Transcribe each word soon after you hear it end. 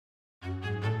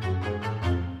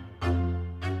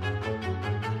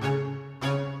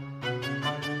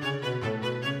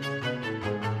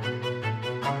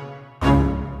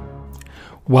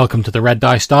Welcome to the Red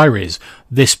Dice Diaries.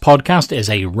 This podcast is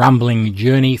a rambling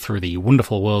journey through the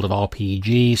wonderful world of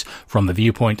RPGs from the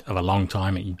viewpoint of a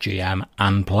long-time GM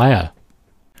and player.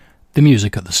 The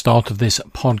music at the start of this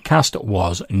podcast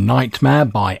was Nightmare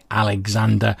by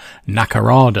Alexander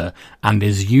Nakarada and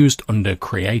is used under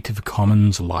Creative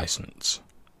Commons license.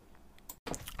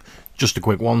 Just a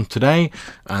quick one today,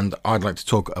 and I'd like to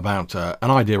talk about an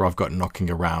idea I've got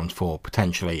knocking around for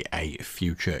potentially a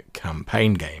future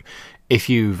campaign game. If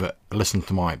you've listened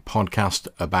to my podcast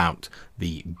about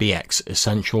the BX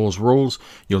Essentials rules,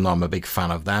 you'll know I'm a big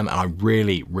fan of them, and I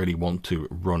really want to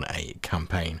run a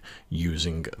campaign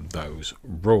using those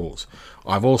rules.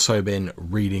 I've also been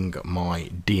reading my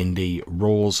D&D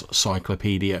rules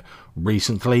cyclopedia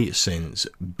recently, since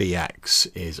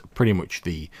BX is pretty much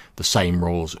the same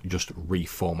rules, just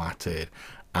reformatted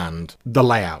and the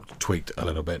layout tweaked a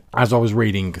little bit. As I was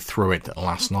reading through it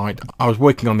last night, I was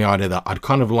working on the idea that I'd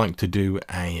kind of like to do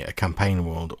a campaign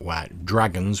world where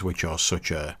dragons, which are such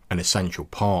an essential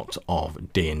part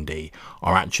of D&D,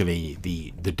 are actually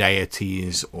the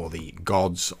deities or the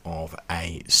gods of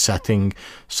a setting.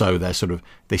 So they're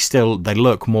they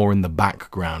lurk more in the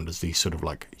background as these sort of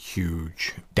like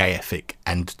huge deific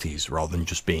entities rather than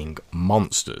just being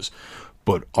monsters.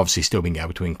 But obviously still being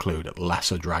able to include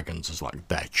lesser dragons as like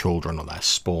their children or their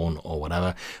spawn or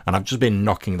whatever. And I've just been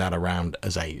knocking that around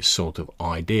as a sort of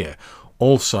idea.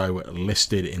 Also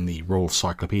listed in the rule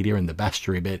cyclopedia in the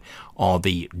bestiary bit are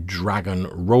the dragon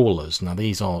rulers. Now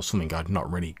these are something I'd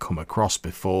not really come across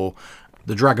before.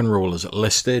 The dragon rulers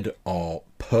listed are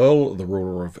Pearl, the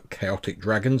ruler of chaotic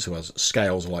dragons, who has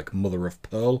scales like Mother of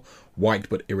Pearl, white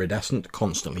but iridescent,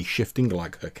 constantly shifting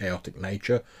like her chaotic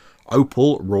nature.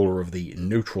 Opal, ruler of the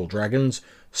neutral dragons,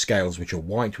 scales which are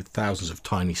white with thousands of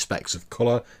tiny specks of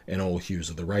colour in all hues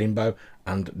of the rainbow,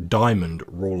 and Diamond,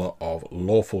 ruler of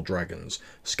lawful dragons,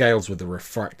 scales with the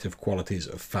refractive qualities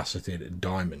of faceted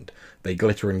diamond. They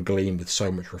glitter and gleam with so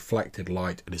much reflected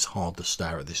light it is hard to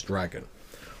stare at this dragon.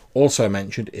 Also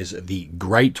mentioned is the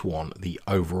Great One, the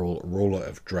overall ruler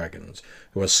of dragons,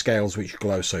 who has scales which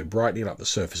glow so brightly like the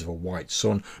surface of a white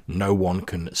sun no one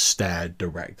can stare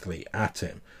directly at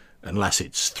him, unless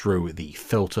it's through the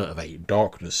filter of a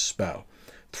darkness spell,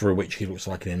 through which he looks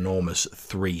like an enormous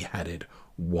three-headed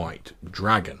white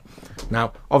dragon.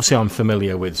 Now, obviously I'm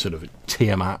familiar with sort of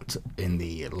Tiamat in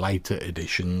the later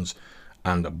editions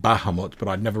and Bahamut, but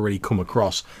I'd never really come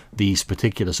across these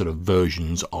particular sort of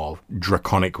versions of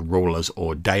draconic rulers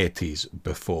or deities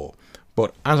before.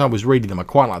 But as I was reading them, I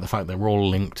quite like the fact they were all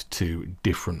linked to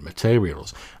different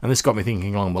materials. And this got me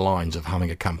thinking along the lines of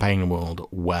having a campaign world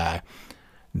where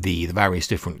the various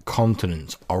different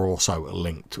continents are also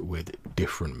linked with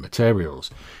different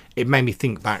materials. It made me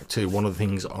think back to one of the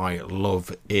things I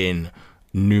love in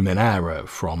Numenera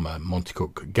from Monte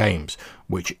Cook Games,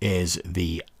 which is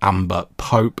the Amber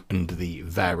Pope and the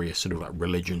various sort of like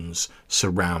religions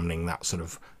surrounding that sort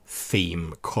of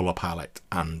theme, colour palette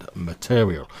and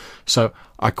material. So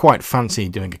I quite fancy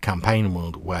doing a campaign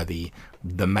world where the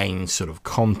main sort of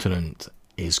continent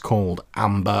is called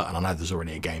Amber, and I know there's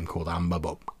already a game called Amber,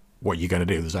 but what you're going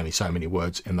to do, there's only so many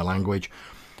words in the language,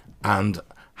 and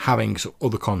having sort of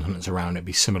other continents around it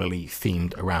be similarly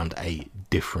themed around a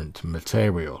different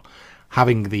material.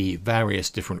 Having the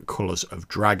various different colours of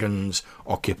dragons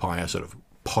occupy a sort of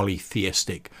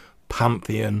polytheistic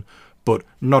pantheon, but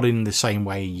not in the same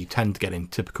way you tend to get in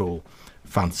typical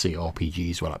fantasy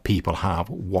RPGs where like people have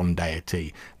one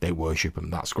deity they worship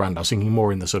and that's grand. I was thinking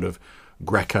more in the sort of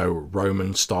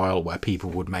Greco-Roman style where people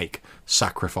would make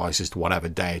sacrifices to whatever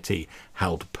deity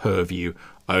held purview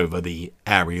over the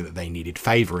area that they needed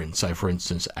favour in. So for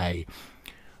instance, a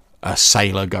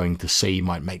sailor going to sea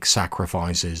might make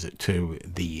sacrifices to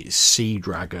the sea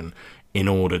dragon in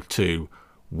order to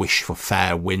wish for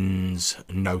fair winds,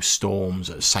 no storms,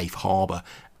 a safe harbour,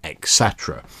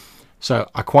 etc. So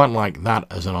I quite like that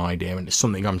as an idea, and it's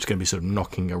something I'm just going to be sort of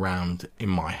knocking around in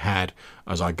my head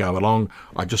as I go along.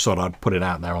 I just thought I'd put it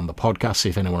out there on the podcast, see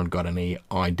if anyone had got any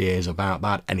ideas about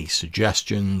that, any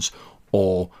suggestions,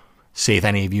 or see if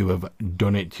any of you have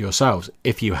done it yourselves.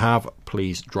 If you have,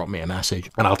 please drop me a message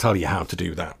and I'll tell you how to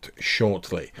do that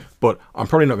shortly. But I'm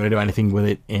probably not going to do anything with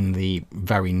it in the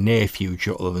very near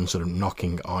future other than sort of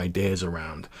knocking ideas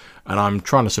around. And I'm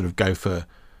trying to sort of go for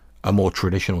a more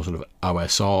traditional sort of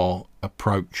OSR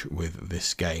approach with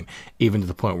this game, even to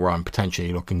the point where I'm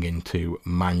potentially looking into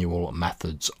manual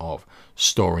methods of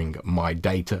storing my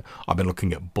data. I've been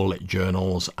looking at bullet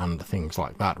journals and things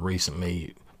like that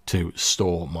recently to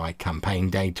store my campaign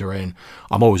data in.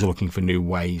 I'm always looking for new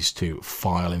ways to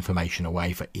file information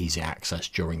away for easy access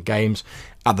during games.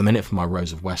 At the minute, for my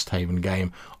Rose of Westhaven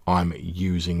game, I'm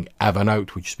using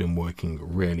Evernote, which has been working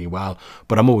really well,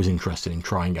 but I'm always interested in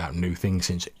trying out new things,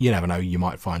 since you never know, you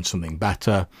might find something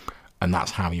better, and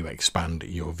that's how you expand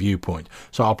your viewpoint.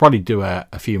 So I'll probably do a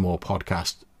few more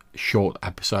podcast short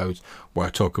episodes where I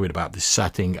talk a bit about this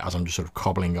setting as I'm just sort of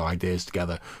cobbling ideas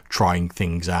together, trying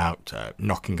things out,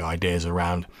 knocking ideas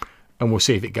around, and we'll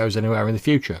see if it goes anywhere in the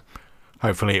future.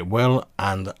 Hopefully it will,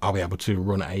 and I'll be able to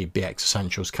run a BX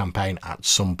Essentials campaign at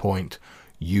some point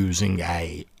using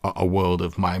a world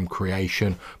of my own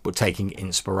creation, but taking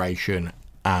inspiration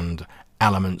and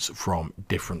elements from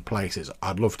different places.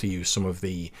 I'd love to use some of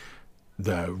the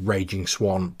Raging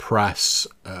Swan Press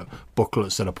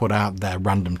booklets that are put out. Their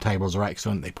random tables are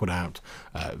excellent. They put out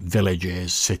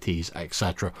villages, cities,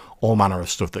 etc. All manner of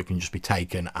stuff that can just be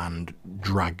taken and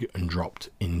dragged and dropped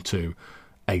into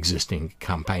existing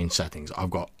campaign settings. I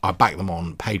back them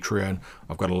on Patreon.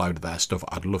 I've got a load of their stuff.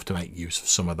 I'd love to make use of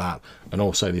some of that, and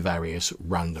also the various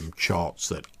random charts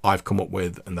that I've come up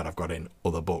with and that I've got in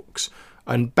other books,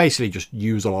 and basically just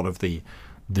use a lot of the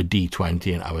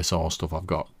D20 and OSR stuff I've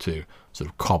got to sort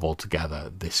of cobble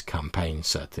together this campaign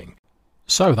setting.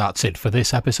 So that's it for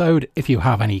this episode. If you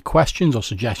have any questions or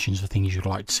suggestions for things you'd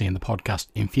like to see in the podcast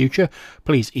in future,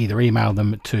 please either email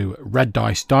them to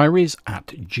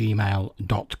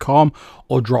reddicediaries@gmail.com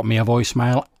or drop me a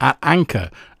voicemail at Anchor.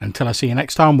 Until I see you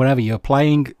next time, wherever you're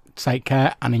playing, take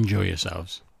care and enjoy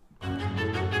yourselves.